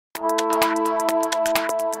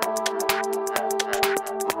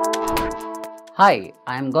Hi,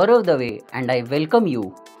 I am Gaurav Dave and I welcome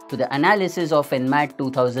you to the analysis of NMAT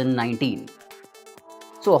 2019.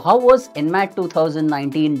 So how was NMAT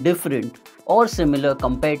 2019 different or similar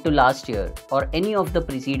compared to last year or any of the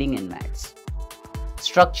preceding NMATs?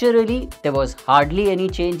 Structurally, there was hardly any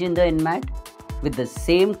change in the NMAT with the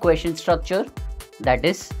same question structure, that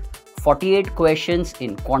is 48 questions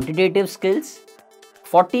in quantitative skills,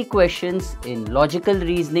 40 questions in logical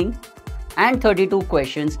reasoning and 32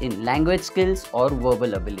 questions in language skills or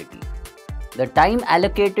verbal ability. The time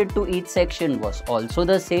allocated to each section was also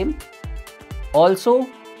the same. Also,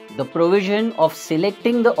 the provision of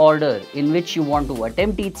selecting the order in which you want to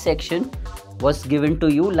attempt each section was given to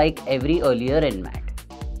you like every earlier NMAT.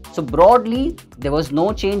 So broadly, there was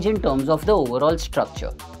no change in terms of the overall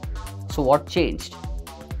structure. So what changed?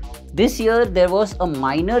 This year, there was a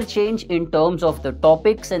minor change in terms of the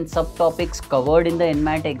topics and subtopics covered in the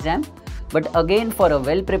NMAT exam. But again, for a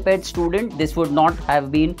well-prepared student, this would not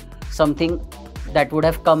have been something that would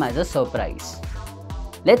have come as a surprise.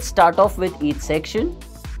 Let's start off with each section,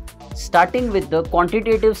 starting with the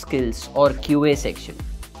quantitative skills or QA section.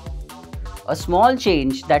 A small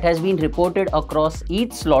change that has been reported across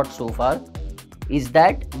each slot so far is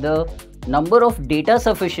that the number of data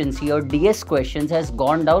sufficiency or DS questions has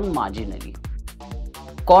gone down marginally.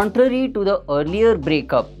 Contrary to the earlier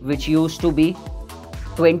breakup, which used to be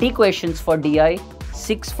 20 questions for DI,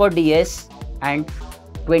 6 for DS and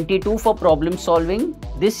 22 for problem solving,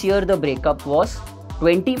 this year the breakup was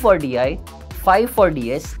 20 for DI, 5 for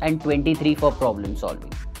DS and 23 for problem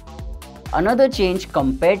solving. Another change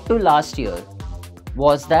compared to last year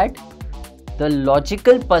was that the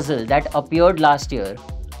logical puzzle that appeared last year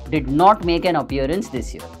did not make an appearance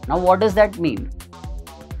this year. Now what does that mean?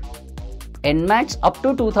 NMATs up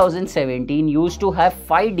to 2017 used to have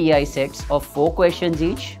 5 DI sets of 4 questions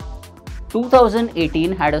each.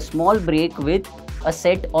 2018 had a small break with a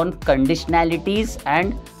set on conditionalities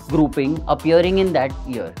and grouping appearing in that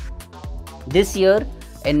year. This year,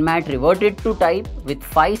 NMAT reverted to type with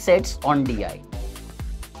 5 sets on DI.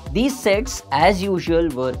 These sets, as usual,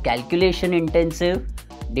 were calculation intensive,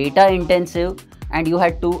 data intensive, and you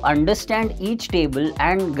had to understand each table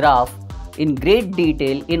and graph in great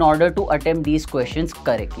detail in order to attempt these questions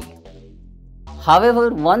correctly. However,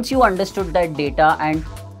 once you understood that data and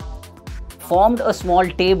formed a small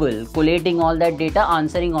table collating all that data,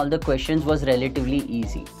 answering all the questions was relatively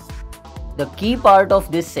easy. The key part of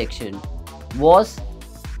this section was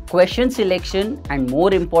question selection and,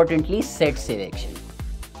 more importantly, set selection.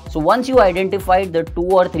 So once you identified the 2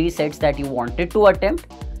 or 3 sets that you wanted to attempt,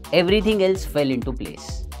 everything else fell into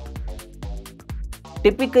place.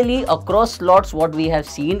 Typically, across slots, what we have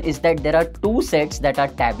seen is that there are 2 sets that are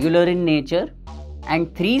tabular in nature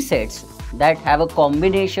and 3 sets that have a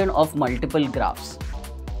combination of multiple graphs.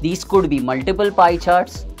 These could be multiple pie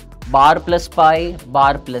charts, bar plus pie,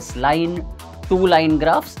 bar plus line, 2 line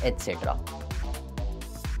graphs, etc.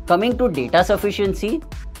 Coming to data sufficiency,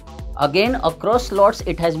 again across slots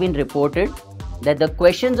it has been reported that the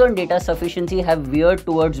questions on data sufficiency have veered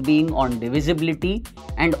towards being on divisibility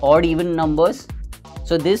and odd even numbers.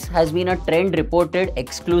 So this has been a trend reported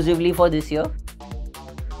exclusively for this year.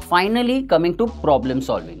 Finally, coming to problem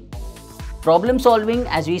solving. Problem solving,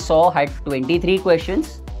 as we saw, had 23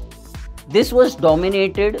 questions. This was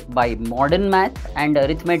dominated by modern math and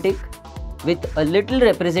arithmetic with a little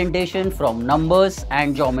representation from numbers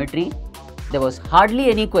and geometry. There was hardly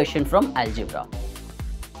any question from algebra.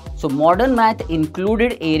 So modern math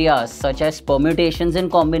included areas such as permutations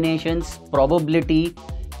and combinations, probability,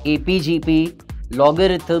 APGP,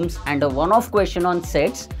 logarithms and a one-off question on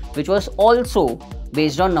sets, which was also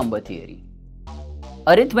based on number theory.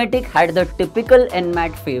 Arithmetic had the typical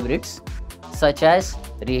NMAT favorites such as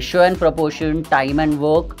ratio and proportion, time and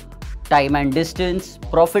work, time and distance,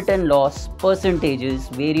 profit and loss, percentages,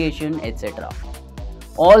 variation, etc.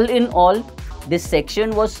 All in all, this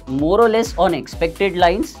section was more or less on expected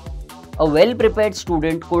lines. A well-prepared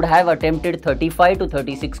student could have attempted 35 to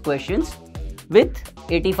 36 questions with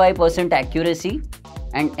 85% accuracy,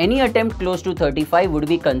 and any attempt close to 35 would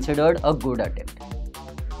be considered a good attempt.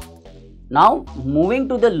 Now moving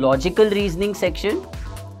to the logical reasoning section.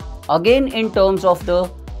 Again, in terms of the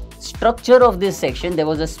structure of this section, there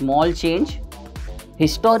was a small change.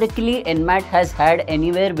 Historically, NMAT has had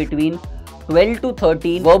anywhere between 12 to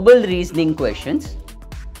 13 verbal reasoning questions.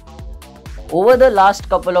 Over the last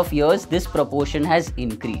couple of years, this proportion has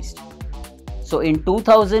increased. So in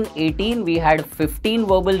 2018, we had 15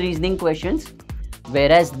 verbal reasoning questions,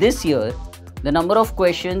 whereas this year, the number of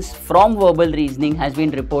questions from verbal reasoning has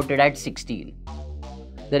been reported at 16.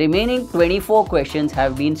 The remaining 24 questions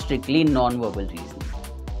have been strictly non-verbal reasoning.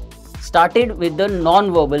 started with the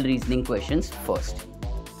non-verbal reasoning questions first.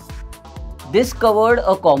 This covered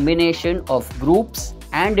a combination of groups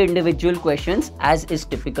and individual questions as is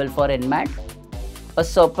typical for NMAT. A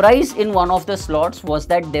surprise in one of the slots was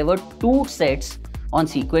that there were 2 sets on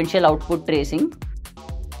sequential output tracing,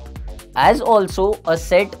 as also a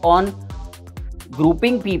set on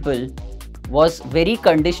grouping people was very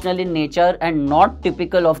conditional in nature and not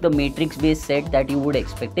typical of the matrix based set that you would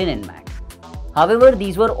expect in NMAT. However,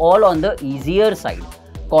 these were all on the easier side,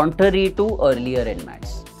 contrary to earlier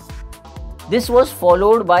NMATs. This was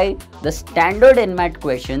followed by the standard NMAT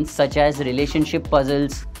questions such as relationship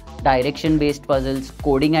puzzles, direction based puzzles,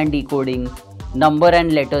 coding and decoding, number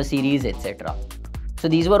and letter series, etc. So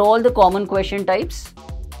these were all the common question types.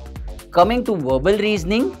 Coming to verbal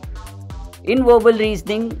reasoning. In verbal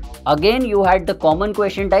reasoning, again you had the common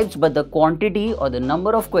question types, but the quantity or the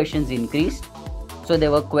number of questions increased. So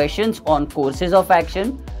there were questions on courses of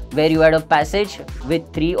action, where you had a passage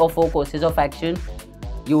with 3 or 4 courses of action.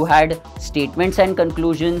 You had statements and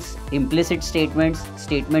conclusions, implicit statements,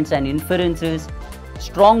 statements and inferences,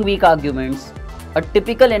 strong weak arguments, a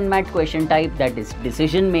typical NMAT question type that is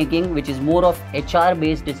decision making, which is more of HR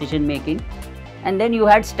based decision making, and then you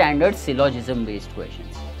had standard syllogism based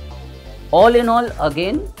questions. All in all,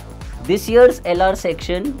 again, this year's LR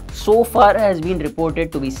section so far has been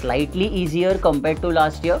reported to be slightly easier compared to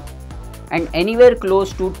last year, and anywhere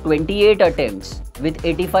close to 28 attempts with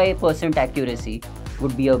 85% accuracy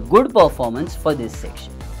would be a good performance for this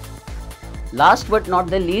section. Last but not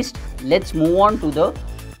the least, let's move on to the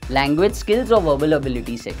language skills or verbal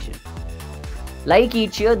ability section. Like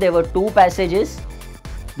each year, there were 2 passages.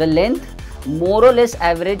 The length more or less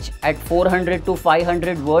average at 400 to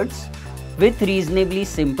 500 words with reasonably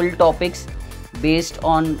simple topics based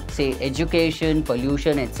on, say, education,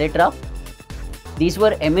 pollution, etc. These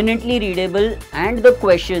were eminently readable, and the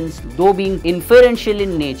questions, though being inferential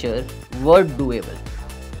in nature, were doable.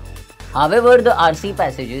 However, the RC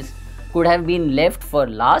passages could have been left for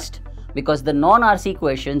last because the non-RC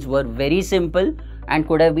questions were very simple and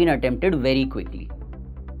could have been attempted very quickly.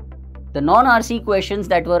 The non-RC questions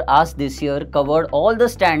that were asked this year covered all the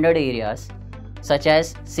standard areas such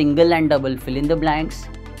as single and double fill in the blanks,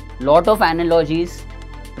 lot of analogies,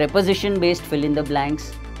 preposition based fill in the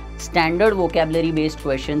blanks, standard vocabulary based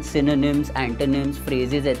questions, synonyms, antonyms,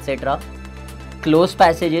 phrases, etc., close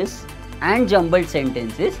passages and jumbled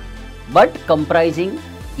sentences, but comprising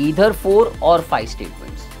either 4 or 5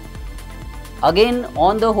 statements. Again,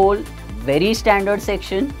 on the whole, very standard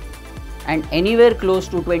section, and anywhere close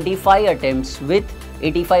to 25 attempts with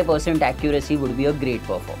 85% accuracy would be a great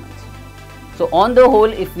performance. So on the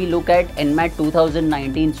whole, if we look at NMAT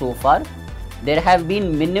 2019 so far, there have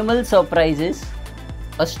been minimal surprises.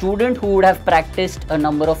 A student who would have practiced a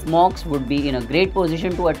number of mocks would be in a great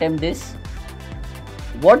position to attempt this.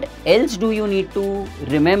 What else do you need to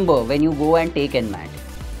remember when you go and take NMAT?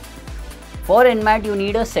 For NMAT, you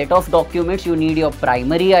need a set of documents. You need your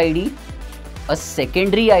primary ID, a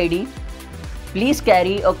secondary ID. Please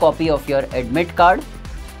carry a copy of your admit card.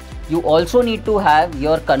 You also need to have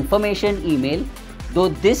your confirmation email, though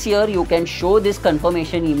this year you can show this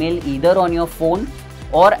confirmation email either on your phone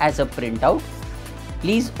or as a printout.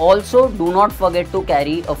 Please also do not forget to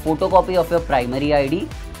carry a photocopy of your primary ID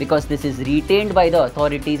because this is retained by the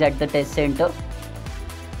authorities at the test center.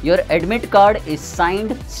 Your admit card is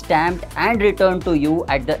signed, stamped and returned to you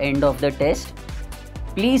at the end of the test.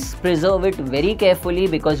 Please preserve it very carefully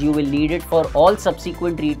because you will need it for all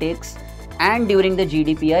subsequent retakes and during the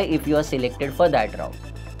GDPI if you are selected for that round.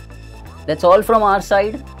 That's all from our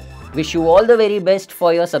side. Wish you all the very best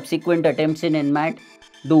for your subsequent attempts in NMAT.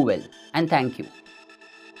 Do well and thank you.